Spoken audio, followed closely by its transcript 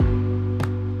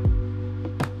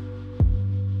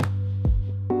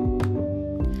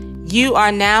You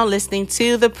are now listening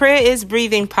to the Prayer is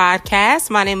Breathing podcast.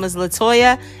 My name is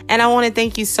Latoya, and I want to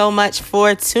thank you so much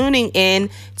for tuning in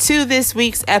to this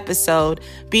week's episode.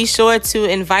 Be sure to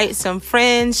invite some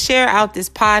friends, share out this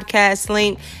podcast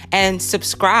link, and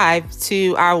subscribe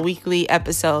to our weekly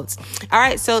episodes. All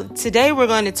right, so today we're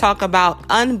going to talk about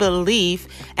unbelief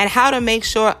and how to make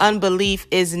sure unbelief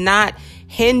is not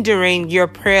hindering your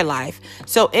prayer life.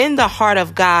 So in the heart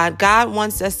of God, God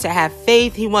wants us to have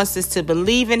faith. He wants us to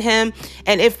believe in him.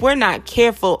 And if we're not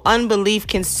careful, unbelief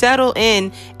can settle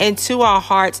into our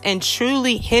hearts and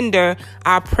truly hinder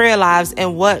our prayer lives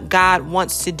and what God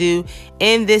wants to do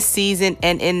in this season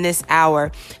and in this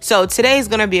hour. So today is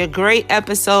going to be a great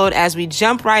episode as we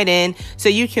jump right in so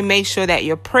you can make sure that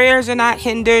your prayers are not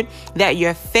hindered, that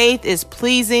your faith is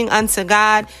pleasing unto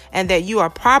God, and that you are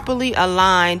properly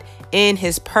aligned in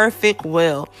his perfect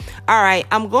will. All right,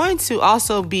 I'm going to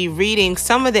also be reading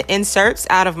some of the inserts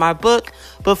out of my book,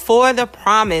 Before the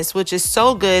Promise, which is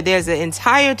so good. There's an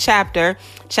entire chapter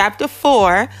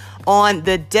 4, on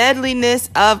the deadliness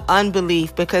of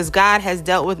unbelief, because God has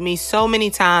dealt with me so many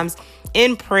times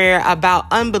in prayer about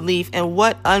unbelief and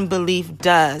what unbelief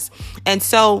does. And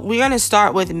so we're going to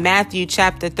start with Matthew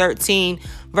chapter 13,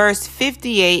 verse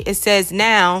 58. It says,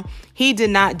 "Now he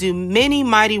did not do many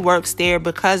mighty works there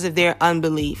because of their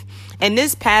unbelief." And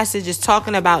this passage is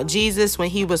talking about Jesus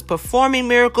when he was performing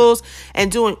miracles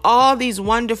and doing all these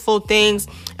wonderful things.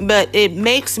 But it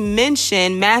makes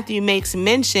mention, Matthew makes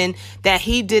mention, that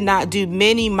he did not do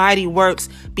many mighty works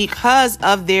because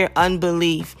of their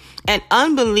unbelief. And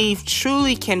unbelief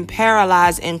truly can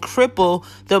paralyze and cripple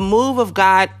the move of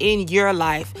God in your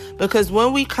life. Because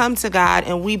when we come to God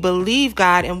and we believe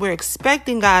God and we're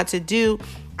expecting God to do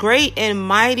great and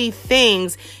mighty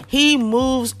things, he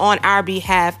moves on our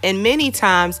behalf. And many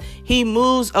times he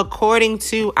moves according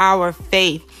to our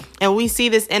faith. And we see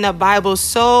this in the Bible,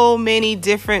 so many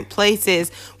different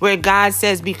places where God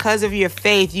says, because of your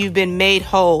faith, you've been made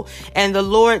whole. And the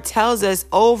Lord tells us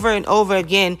over and over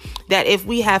again that if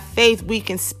we have faith, we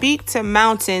can speak to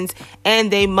mountains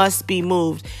and they must be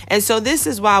moved. And so this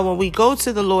is why when we go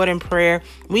to the Lord in prayer,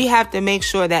 we have to make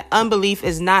sure that unbelief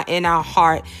is not in our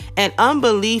heart. And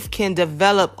unbelief can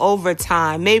develop over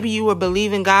time. Maybe you were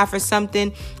believing God for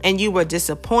something and you were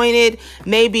disappointed.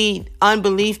 Maybe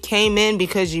unbelief came in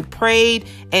because you prayed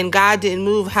and God didn't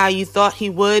move how you thought he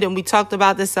would. And we talked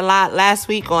about this a lot last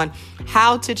week on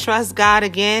how to trust God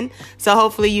again. So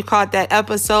hopefully you caught that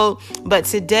episode. But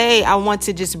today I want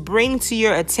to just bring to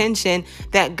your attention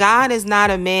that God is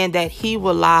not a man that he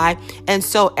will lie. And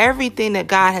so everything that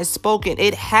God has spoken,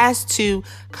 it has to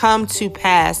come to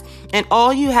pass. And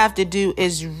all you have to do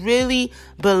is really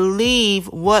believe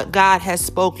what God has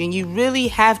spoken. You really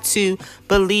have to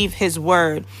believe his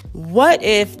word. What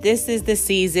if this is the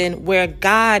season where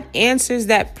God answers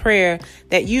that prayer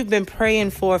that you've been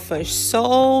praying for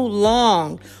so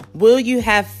long? Will you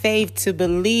have faith to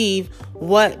believe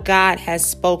what God has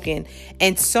spoken?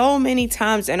 And so many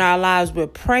times in our lives, we're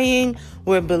praying,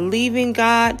 we're believing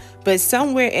God, but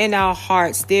somewhere in our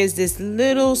hearts, there's this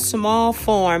little small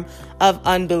form of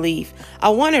unbelief. I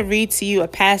want to read to you a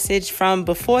passage from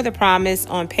Before the Promise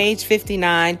on page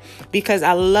 59, because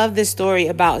I love this story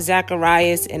about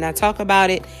Zacharias, and I talk about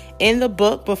it in the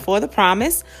book Before the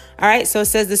Promise. All right, so it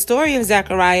says the story of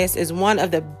Zacharias is one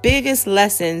of the biggest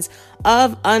lessons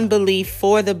of unbelief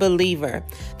for the believer.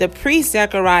 The priest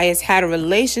Zacharias had a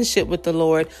relationship with the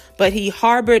Lord, but he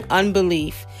harbored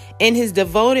unbelief. In his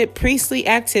devoted priestly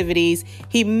activities,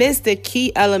 he missed the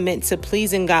key element to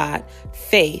pleasing God: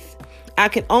 faith. I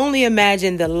can only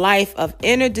imagine the life of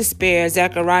inner despair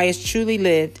Zacharias truly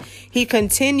lived. He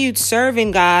continued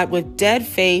serving God with dead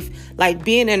faith, like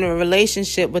being in a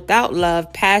relationship without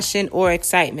love, passion, or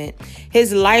excitement.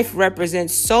 His life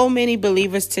represents so many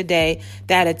believers today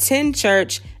that attend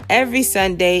church every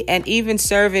Sunday and even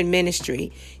serve in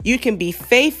ministry. You can be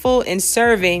faithful in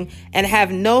serving and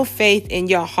have no faith in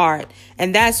your heart.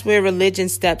 And that's where religion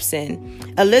steps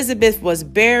in. Elizabeth was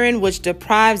barren, which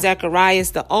deprived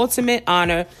Zacharias the ultimate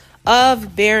honor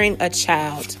of bearing a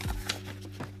child,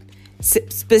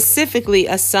 specifically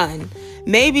a son.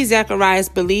 Maybe Zacharias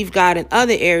believed God in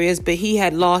other areas, but he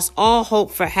had lost all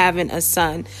hope for having a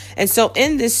son. And so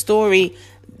in this story,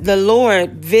 the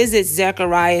Lord visits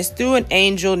Zacharias through an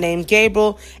angel named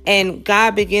Gabriel, and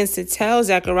God begins to tell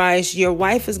Zacharias, your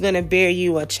wife is going to bear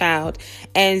you a child.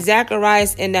 And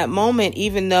Zacharias, in that moment,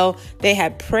 even though they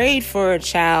had prayed for a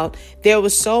child, there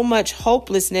was so much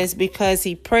hopelessness because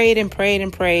he prayed and prayed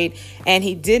and prayed, and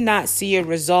he did not see a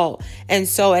result. And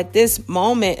so at this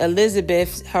moment,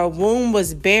 Elizabeth, her womb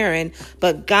was barren,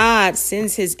 but God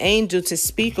sends his angel to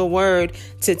speak a word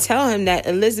to tell him that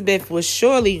Elizabeth was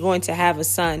surely going to have a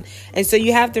son. And so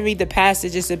you have to read the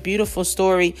passage. It's a beautiful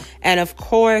story. And of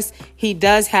course, he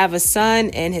does have a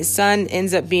son, and his son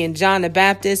ends up being John the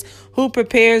Baptist, who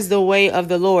prepares the way of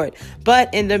the Lord.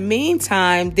 But in the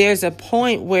meantime, there's a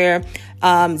point where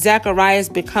Zacharias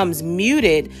becomes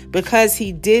muted because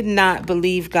he did not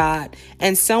believe God.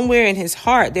 And somewhere in his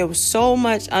heart, there was so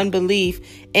much unbelief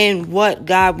in what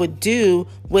God would do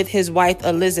with his wife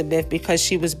Elizabeth, because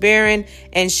she was barren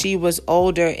and she was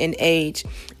older in age.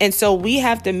 And so we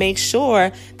have to make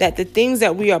sure that the things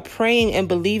that we are praying and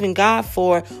believing God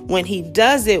for, when he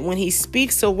does it, when he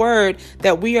speaks a word,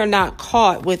 that we are not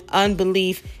caught with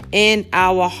unbelief in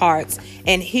our hearts.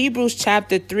 And Hebrews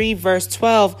chapter 3, verse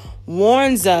 12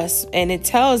 warns us, and it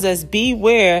tells us,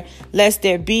 beware lest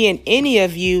there be in any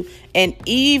of you an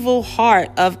evil heart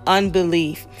of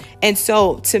unbelief. And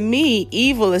so to me,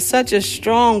 evil is such a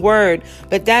strong word,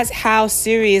 but that's how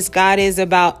serious God is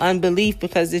about unbelief,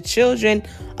 because the children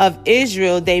of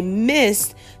Israel, they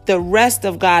missed the rest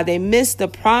of God. They missed the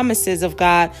promises of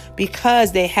God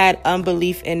because they had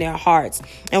unbelief in their hearts.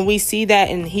 And we see that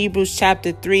in Hebrews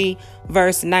chapter 3,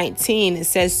 verse 19. It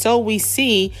says, so we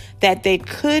see that they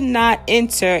could not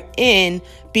enter in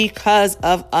because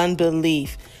of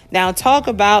unbelief. Now, talk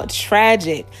about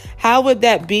tragic. How would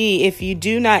that be if you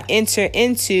do not enter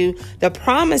into the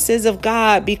promises of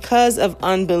God because of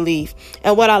unbelief?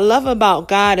 And what I love about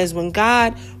God is when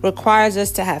God requires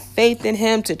us to have faith in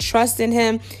him, to trust in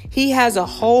him, he has a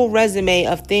whole resume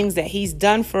of things that he's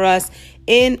done for us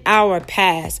in our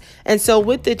past. And so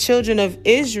with the children of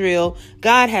Israel,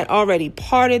 God had already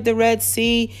parted the Red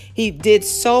Sea. He did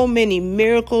so many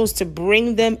miracles to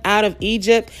bring them out of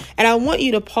Egypt. And I want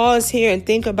you to pause here and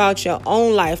think about your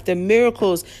own life, the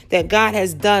miracles that God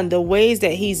has done, the ways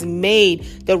that he's made,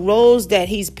 the roles that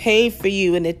he's paid for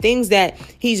you, and the things that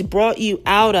he's brought you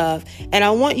out of. And I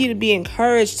want you to be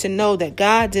encouraged to know that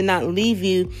God did not leave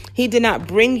you. He did not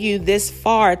bring you this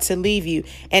far to leave you.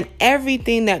 And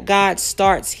everything that God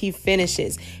starts, he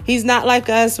finishes. He's not like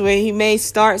us, where he may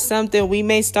start something, we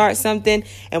may start something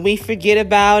and we forget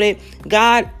about it.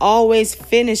 God always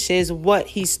finishes what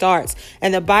he starts.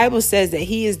 And the Bible says that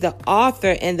he is the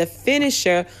author and the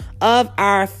finisher of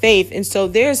our faith. And so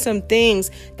there's some things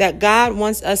that God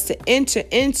wants us to enter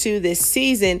into this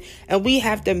season, and we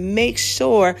have to make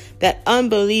sure that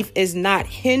unbelief is not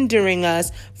hindering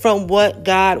us from what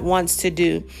God wants to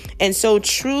do. And so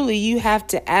truly you have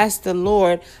to ask the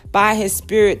Lord by his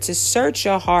Spirit to search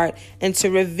your heart and to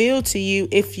reveal to you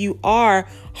if you are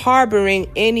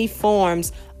harboring any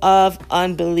forms of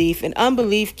unbelief. And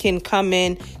unbelief can come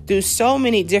in through so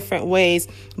many different ways,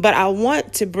 but I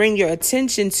want to bring your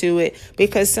attention to it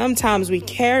because sometimes we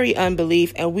carry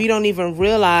unbelief and we don't even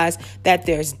realize that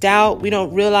there's doubt. We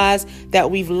don't realize that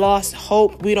we've lost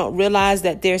hope. We don't realize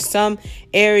that there's some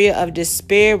area of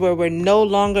despair where we're no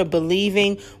longer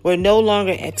believing. We're no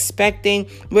longer expecting.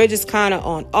 We're just kind of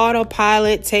on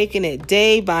autopilot, taking it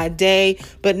day by day,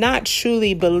 but not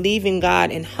truly believing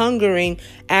God and hungering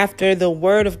after the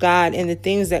word of God and the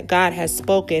things that God has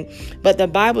spoken. But the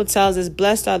Bible tells us,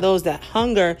 blessed are those that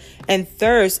hunger and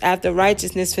thirst after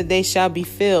righteousness, for they shall be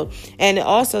filled. And it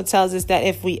also tells us that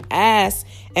if we ask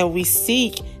and we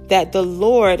seek, that the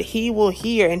Lord, he will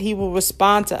hear and he will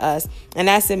respond to us. And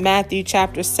that's in Matthew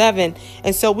chapter 7.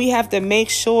 And so we have to make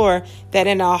sure that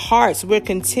in our hearts, we're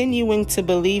continuing to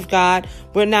believe God.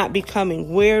 We're not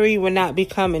becoming weary. We're not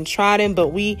becoming trodden, but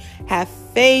we have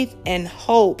faith and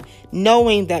hope,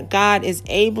 knowing that God is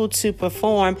able to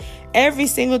perform every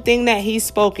single thing that he's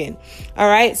spoken. All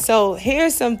right. So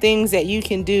here's some things that you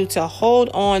can do to hold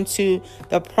on to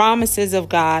the promises of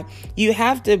God. You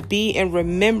have to be in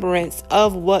remembrance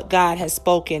of what God has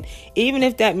spoken, even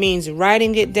if that means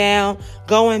writing it down,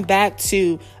 going back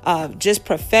to just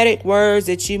prophetic words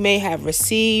that you may have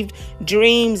received,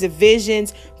 dreams,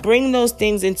 visions. Bring those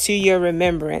things into your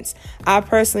remembrance. I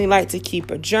personally like to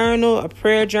keep a journal, a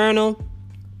prayer journal.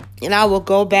 And I will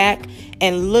go back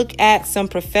and look at some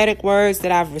prophetic words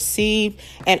that I've received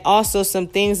and also some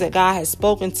things that God has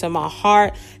spoken to my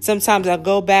heart. Sometimes I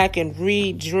go back and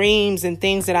read dreams and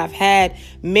things that I've had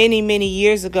many, many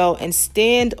years ago and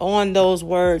stand on those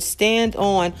words, stand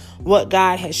on what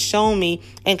God has shown me,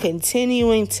 and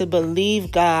continuing to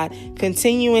believe God,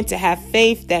 continuing to have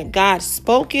faith that God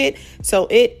spoke it. So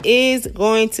it is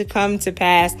going to come to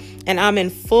pass. And I'm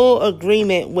in full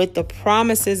agreement with the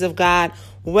promises of God,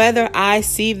 whether I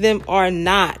see them or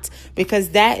not, because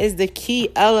that is the key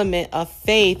element of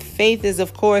faith. Faith is,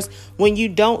 of course, when you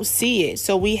don't see it.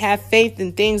 So we have faith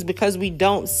in things because we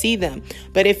don't see them.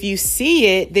 But if you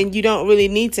see it, then you don't really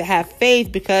need to have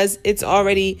faith because it's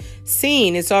already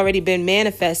seen. It's already been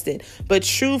manifested. But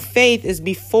true faith is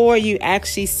before you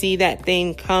actually see that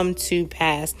thing come to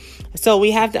pass. So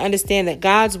we have to understand that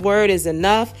God's word is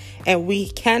enough, and we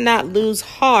cannot lose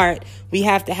heart. We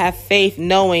have to have faith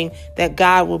knowing that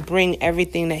God will bring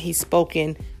everything that he's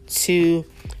spoken to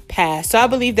pass. So I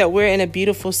believe that we're in a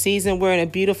beautiful season. We're in a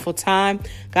beautiful time.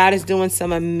 God is doing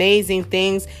some amazing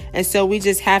things. And so we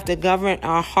just have to govern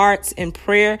our hearts in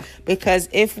prayer, because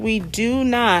if we do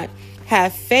not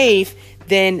have faith,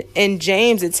 then in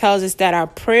James, it tells us that our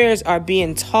prayers are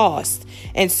being tossed.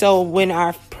 And so when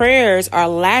our prayers are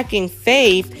lacking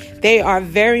faith, they are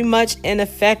very much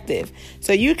ineffective.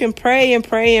 So you can pray and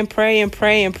pray and pray and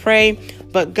pray and pray,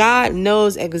 but God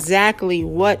knows exactly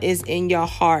what is in your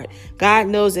heart. God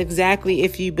knows exactly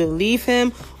if you believe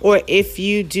him or if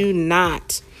you do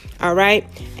not. All right.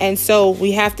 And so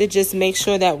we have to just make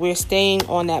sure that we're staying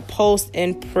on that post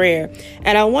in prayer.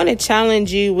 And I want to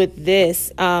challenge you with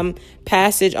this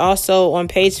passage also on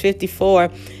page 54.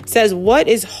 It says, what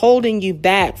is holding you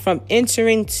back from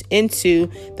entering into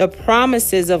the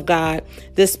promises of God,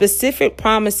 the specific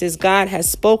promises God has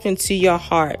spoken to your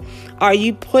heart? Are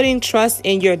you putting trust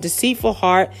in your deceitful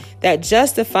heart that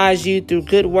justifies you through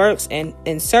good works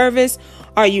and service?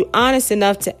 Are you honest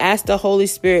enough to ask the Holy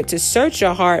Spirit to search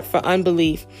your heart for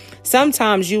unbelief?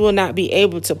 Sometimes you will not be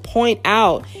able to point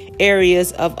out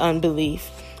areas of unbelief.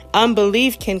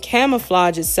 Unbelief can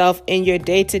camouflage itself in your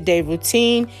day-to-day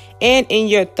routine and in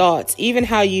your thoughts. Even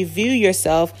how you view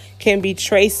yourself can be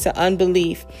traced to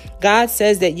unbelief. God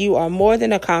says that you are more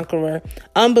than a conqueror.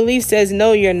 Unbelief says,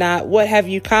 no, you're not. What have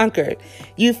you conquered?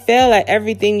 You fail at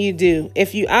everything you do.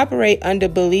 If you operate under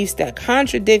beliefs that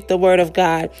contradict the word of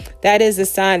God, that is a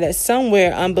sign that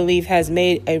somewhere unbelief has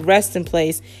made a resting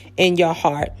place in your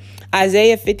heart.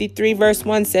 Isaiah 53 verse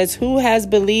 1 says, who has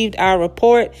believed our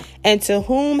report, and to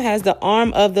whom has the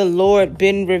arm of the Lord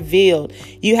been revealed?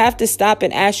 You have to stop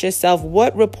and ask yourself,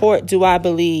 what report do I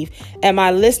believe? Am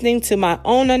I listening to my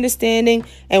own understanding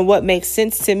and what makes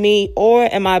sense to me, or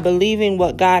am I believing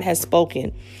what God has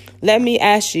spoken? Let me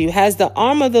ask you, has the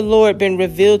arm of the Lord been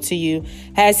revealed to you?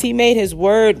 Has he made his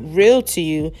word real to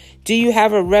you? Do you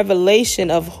have a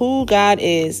revelation of who God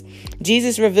is?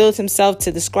 Jesus revealed himself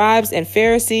to the scribes and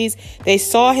Pharisees. They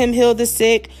saw him heal the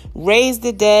sick, raise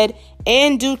the dead,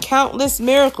 and do countless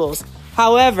miracles.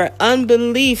 However,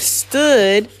 unbelief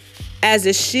stood as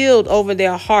a shield over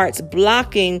their hearts,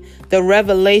 blocking the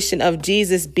revelation of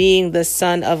Jesus being the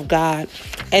Son of God.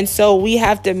 And so we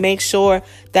have to make sure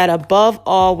that above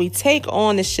all, we take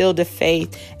on the shield of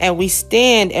faith and we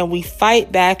stand and we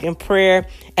fight back in prayer,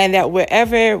 and that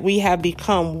wherever we have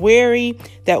become weary,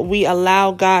 that we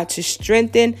allow God to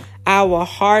strengthen our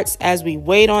hearts as we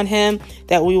wait on him,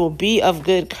 that we will be of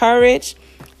good courage.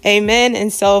 Amen.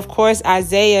 And so, of course,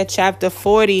 Isaiah chapter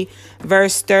 40,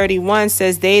 verse 31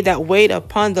 says, they that wait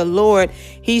upon the Lord,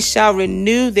 he shall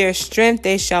renew their strength.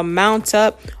 They shall mount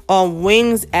up on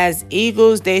wings as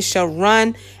eagles. They shall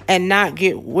run and not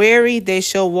get weary. They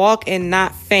shall walk and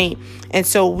not faint. And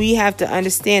so we have to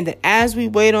understand that as we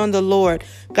wait on the Lord,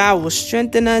 God will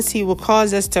strengthen us. He will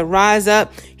cause us to rise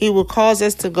up. He will cause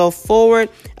us to go forward,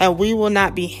 and we will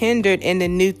not be hindered in the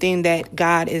new thing that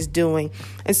God is doing.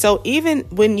 And so even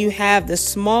when you have the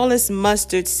smallest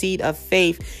mustard seed of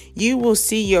faith, you will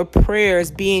see your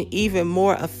prayers being even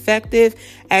more effective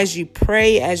as you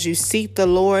pray, as you seek the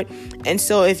Lord. And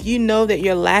so if you know that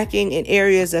you're lacking in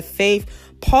areas of faith,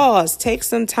 pause, take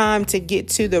some time to get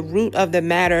to the root of the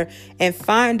matter and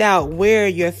find out where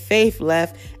your faith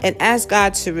left, and ask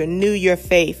God to renew your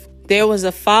faith. There was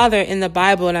a father in the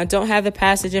Bible, and I don't have the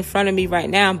passage in front of me right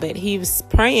now, but he was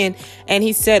praying and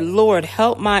he said, Lord,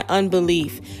 help my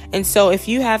unbelief. And so if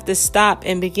you have to stop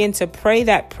and begin to pray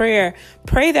that prayer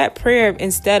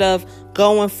instead of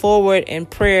going forward in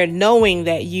prayer, knowing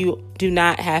that you do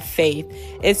not have faith.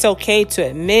 It's okay to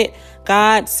admit,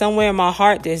 God, somewhere in my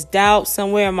heart, there's doubt.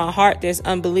 Somewhere in my heart, there's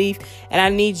unbelief. And I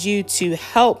need you to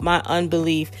help my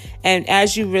unbelief. And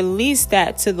as you release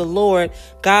that to the Lord,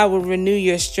 God will renew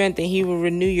your strength and he will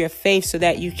renew your faith so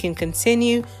that you can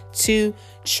continue to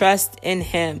trust in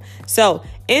him. So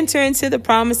enter into the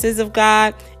promises of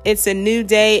God. It's a new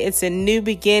day. It's a new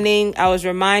beginning. I was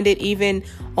reminded even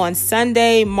on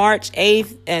Sunday, March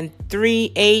 8th and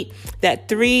 3-8, that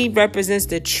 3 represents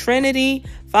the Trinity,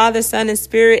 Father, Son, and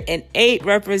Spirit, and 8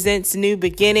 represents new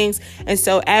beginnings. And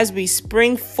so as we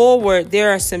spring forward,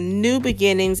 there are some new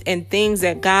beginnings and things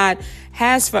that God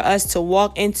has for us to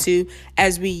walk into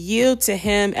as we yield to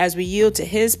him, as we yield to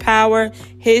his power,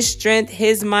 his strength,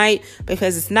 his might,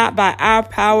 because it's not by our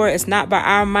power, it's not by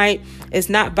our might, it's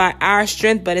not by our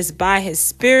strength, but it's by his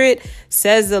Spirit,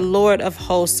 says the Lord of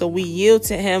hosts. So we yield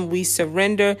to him, we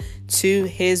surrender to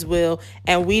his will,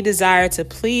 and we desire to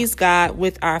please God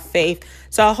with our faith.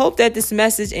 So I hope that this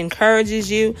message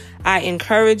encourages you. I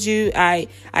encourage you. I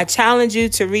challenge you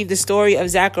to read the story of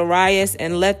Zacharias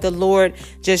and let the Lord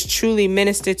just truly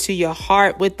minister to your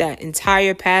heart with that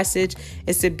entire passage.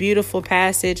 It's a beautiful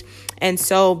passage. And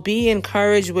so be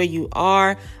encouraged where you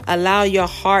are. Allow your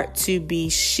heart to be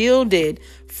shielded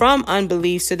from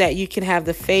unbelief so that you can have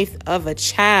the faith of a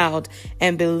child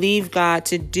and believe God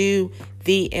to do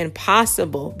the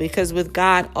impossible, because with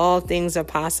God, all things are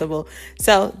possible.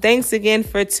 So thanks again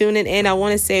for tuning in. I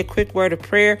want to say a quick word of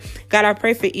prayer. God, I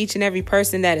pray for each and every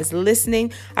person that is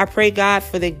listening. I pray, God,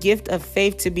 for the gift of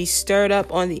faith to be stirred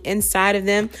up on the inside of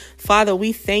them. Father,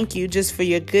 we thank you just for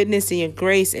your goodness and your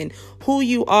grace and who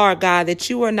you are, God, that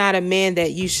you are not a man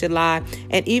that you should lie.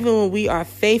 And even when we are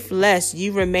faithless,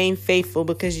 you remain faithful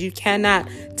because you cannot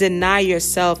deny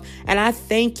yourself. And I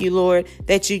thank you, Lord,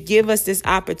 that you give us this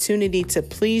opportunity to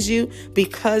please you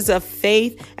because of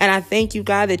faith. And I thank you,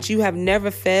 God, that you have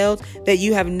never failed, that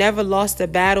you have never lost a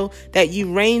battle, that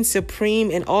you reign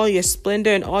supreme in all your splendor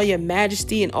and all your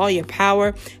majesty and all your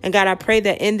power. And God, I pray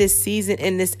that in this season,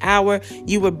 in this hour,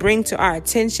 you would bring to our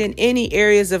attention any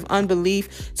areas of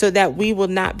unbelief so that we will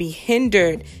not be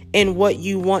hindered in what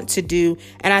you want to do.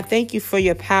 And I thank you for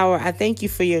your power. I thank you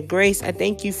for your grace. I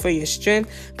thank you for your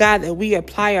strength, God, that we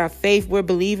apply our faith. We're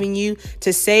believing you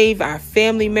to save our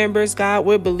family members, God.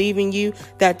 We're believing you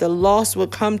that the lost will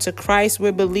come to Christ.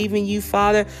 We're believing you,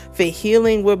 Father, for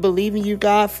healing. We're believing you,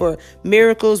 God, for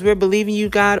miracles. We're believing you,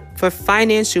 God, for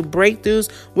financial breakthroughs.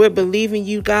 We're believing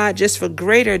you, God, just for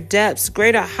greater depths,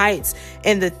 greater heights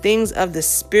in the things of the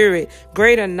Spirit,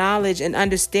 greater knowledge and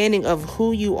understanding of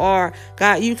who you are.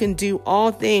 God, you can do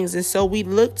all things. And so we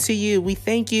look to you. We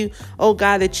thank you, oh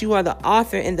God, that you are the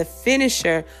author and the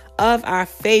finisher of our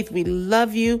faith. We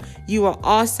love you. You are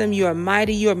awesome. You are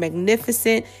mighty. You are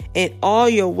magnificent in all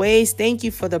your ways. Thank you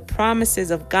for the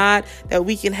promises of God, that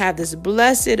we can have this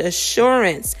blessed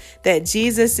assurance that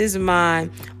Jesus is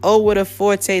mine. Oh, what a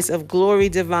foretaste of glory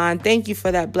divine. Thank you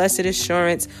for that blessed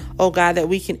assurance, oh God, that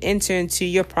we can enter into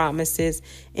your promises.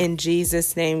 In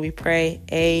Jesus' name we pray.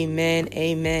 Amen.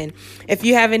 Amen. If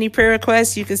you have any prayer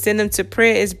requests, you can send them to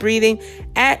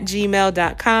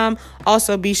prayerisbreathing@gmail.com.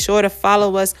 Also, be sure to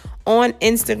follow us on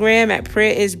Instagram at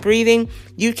Prayer is Breathing.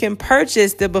 You can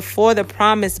purchase the Before the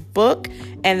Promise book,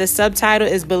 and the subtitle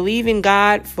is Believing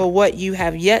God for What You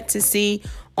Have Yet to See,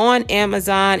 on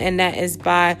Amazon, and that is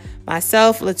by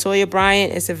myself, Latoya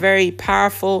Bryant. It's a very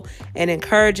powerful and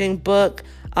encouraging book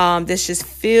that's just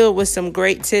filled with some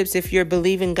great tips if you're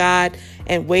believing God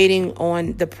and waiting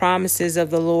on the promises of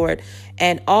the Lord.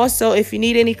 And also, if you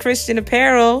need any Christian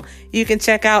apparel, you can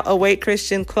check out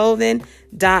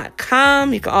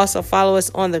awaitechristianclothing.com. You can also follow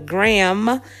us on the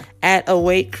gram at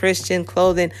Await Christian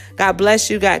Clothing. God bless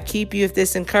you. God keep you. If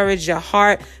this encouraged your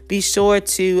heart, be sure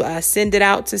to send it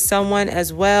out to someone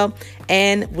as well.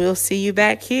 And we'll see you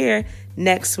back here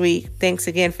next week. Thanks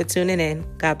again for tuning in.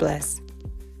 God bless.